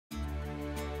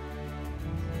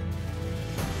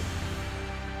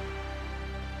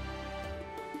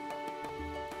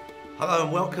Hello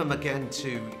and welcome again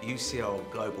to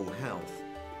UCL Global Health.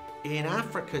 In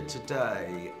Africa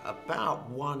today, about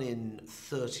 1 in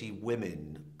 30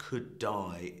 women could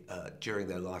die during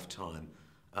their lifetime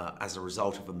as a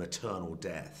result of a maternal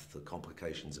death, the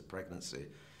complications of pregnancy.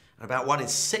 And about 1 in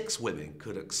 6 women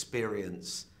could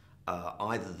experience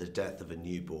either the death of a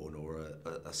newborn or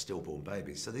a stillborn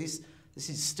baby. So this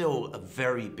is still a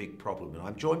very big problem. And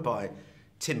I'm joined by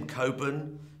Tim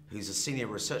Colbourn, who's a senior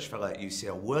research fellow at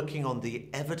UCL, working on the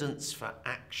Evidence for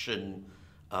Action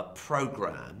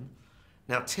program.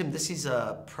 Now, Tim, this is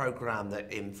a program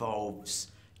that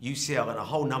involves UCL and a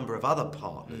whole number of other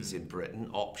partners in Britain,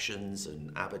 Options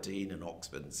and Aberdeen and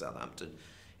Oxford and Southampton,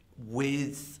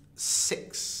 with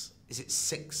 6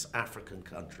 African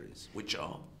countries, which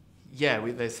are? Yeah,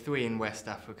 there's 3 in West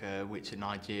Africa, which are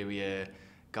Nigeria,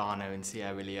 Ghana and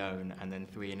Sierra Leone, and then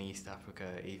 3 in East Africa,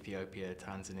 Ethiopia,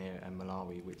 Tanzania and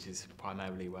Malawi, which is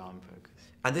primarily where I'm focused.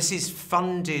 And this is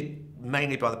funded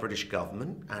mainly by the British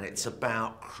government, and it's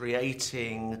about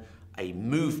creating a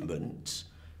movement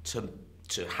to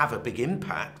have a big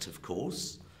impact, of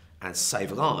course, and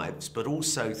save lives, but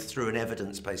also through an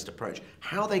evidence-based approach.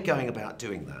 How are they going about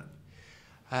doing that?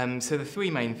 So the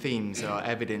 3 main themes are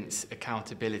evidence,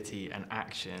 accountability and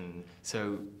action.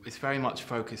 So it's very much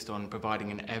focused on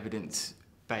providing an evidence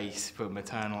base for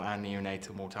maternal and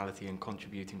neonatal mortality and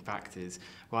contributing factors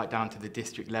right down to the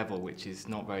district level, which is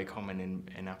not very common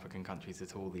in African countries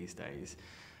at all these days.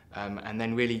 And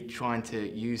then really trying to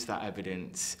use that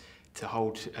evidence to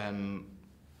hold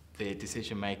the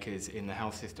decision makers in the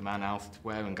health system and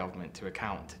elsewhere in government to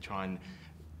account, to try and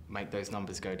make those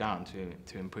numbers go down,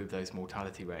 to improve those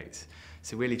mortality rates.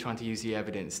 So really trying to use the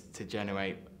evidence to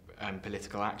generate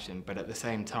political action, but at the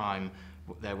same time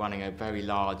they're running a very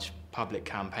large public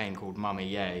campaign called Mummy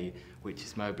Yay, which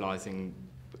is mobilising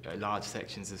large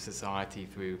sections of society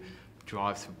through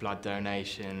drives for blood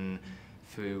donation,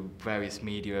 through various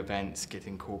media events,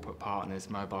 getting corporate partners,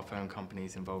 mobile phone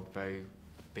companies involved, very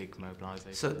big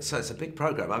mobilisation. So it's a big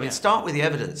program. I mean, start with the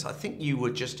evidence. I think you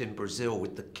were just in Brazil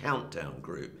with the Countdown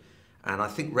group, and I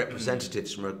think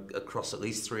representatives from across at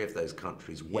least 3 of those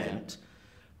countries went. Yeah.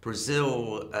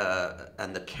 Brazil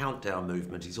and the Countdown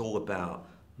movement is all about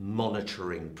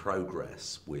monitoring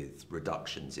progress with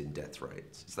reductions in death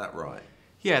rates. Is that right?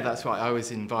 Yeah, that's right. I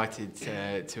was invited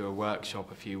to a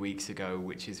workshop a few weeks ago,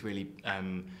 which is really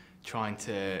trying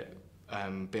to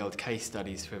build case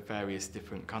studies for various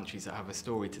different countries that have a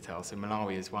story to tell. So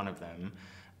Malawi is one of them,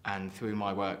 and through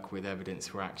my work with Evidence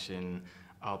for Action,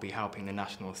 I'll be helping the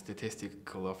National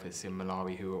Statistical Office in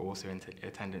Malawi, who are also in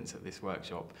attendance at this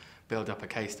workshop, build up a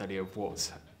case study of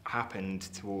what's happened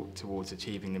towards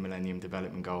achieving the Millennium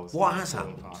Development Goals. What has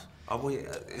happened?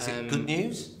 Is it good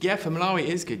news? Yeah, for Malawi it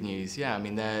is good news. Yeah, I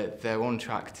mean they're on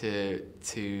track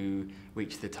to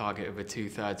reach the target of a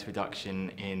 2/3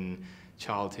 reduction in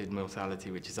childhood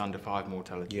mortality, which is under 5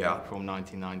 mortality, from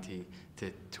 1990 to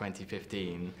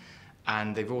 2015.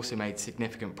 And they've also made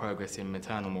significant progress in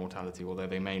maternal mortality, although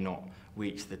they may not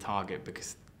reach the target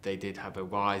because they did have a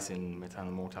rise in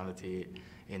maternal mortality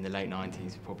in the late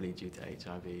 90s, probably due to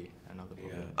HIV and other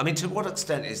problems. Yeah. I mean, to what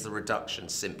extent is the reduction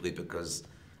simply because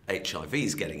HIV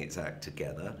is getting its act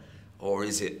together, or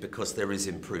is it because there is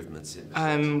improvements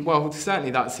in well,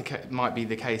 certainly that might be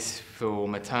the case for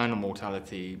maternal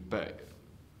mortality, but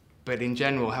in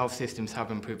general, health systems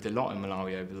have improved a lot in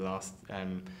Malawi over the last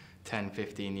 10,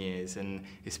 15 years, and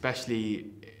especially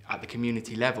at the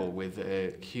community level with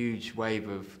a huge wave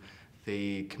of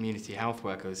the community health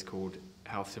workers called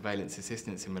Health Surveillance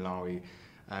Assistants in Malawi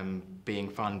being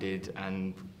funded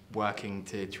and working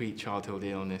to treat childhood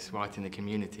illness right in the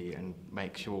community and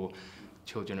make sure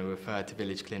children are referred to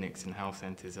village clinics and health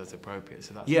centres as appropriate.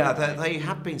 So that's they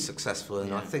have been successful,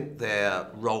 and I think their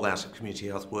rollout of community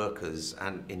health workers,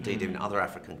 and indeed in other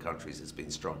African countries, has been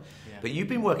strong. Yeah. But you've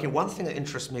been working, one thing that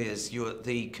interests me is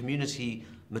the community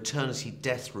maternity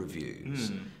death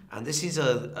reviews. And this is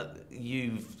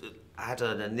you've had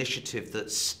an initiative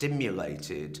that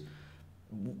stimulated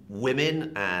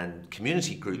women and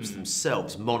community groups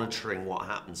themselves monitoring what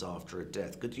happens after a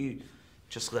death. Could you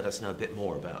just let us know a bit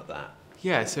more about that?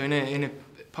 Yeah, so in a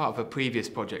part of a previous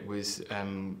project was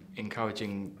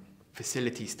encouraging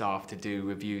facility staff to do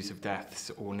reviews of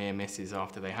deaths or near misses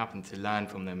after they happen, to learn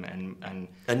from them. And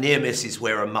a near miss is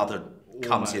where a mother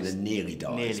comes in and nearly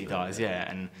dies. Nearly dies,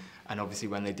 yeah. And obviously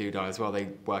when they do die as well, they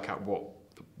work out what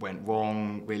went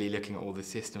wrong, really looking at all the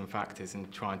system factors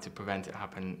and trying to prevent it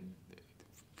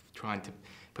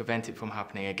from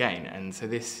happening again. And so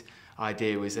this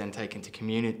idea was then taken to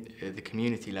the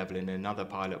community level in another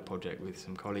pilot project with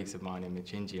some colleagues of mine in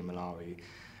Machinji in Malawi.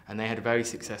 And they had a very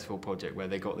successful project where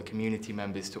they got the community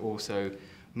members to also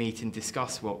meet and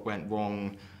discuss what went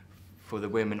wrong for the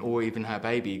women or even her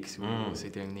baby, because we were also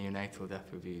doing neonatal death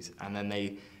reviews. And then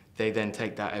they then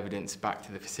take that evidence back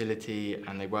to the facility,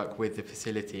 and they work with the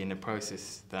facility in a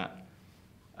process that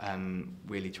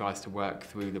really tries to work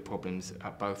through the problems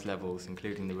at both levels,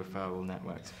 including the referral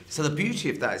networks. So the beauty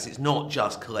of that is it's not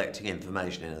just collecting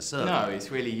information in a survey. No,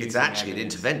 it's really using It's actually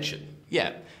evidence. an intervention.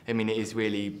 Yeah, I mean, it is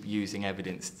really using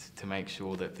evidence to make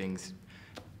sure that things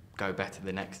go better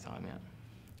the next time,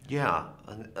 Yeah,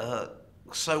 and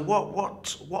so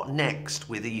what next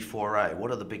with E4A?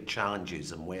 What are the big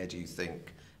challenges, and where do you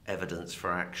think evidence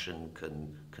for action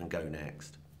can go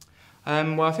next?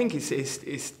 Well, I think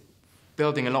it's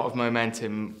building a lot of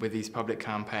momentum with these public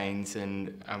campaigns,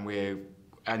 and we're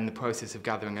in the process of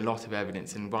gathering a lot of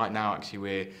evidence. And right now, actually,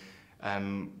 we're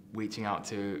reaching out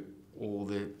to all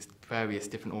the various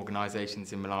different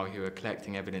organisations in Malawi who are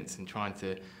collecting evidence and trying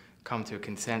to come to a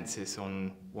consensus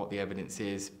on what the evidence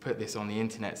is, put this on the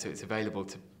internet so it's available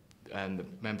to the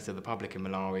members of the public in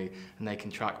Malawi, and they can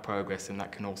track progress, and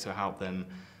that can also help them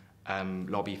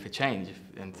lobby for change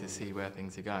and to see where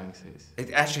things are going. So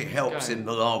it actually helps in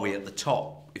Malawi at the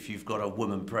top if you've got a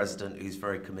woman president who's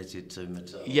very committed to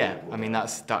maternal. Yeah, I mean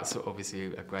that's obviously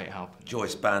a great help.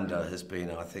 Joyce Banda has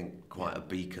been, I think, quite a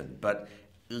beacon, but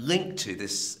linked to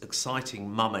this exciting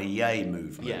Mama Yay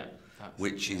movement,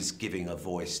 which is giving a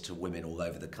voice to women all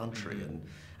over the country,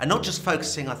 and not just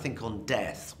focusing, I think, on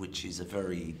death, which is a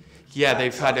very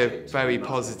they've had a very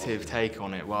positive take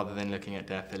on it. Rather than looking at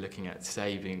death, they're looking at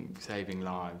saving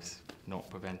lives, not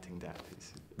preventing death.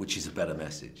 Which is a better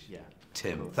message. Yeah.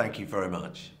 Tim, thank you very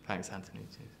much. Thanks, Anthony.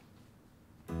 Cheers.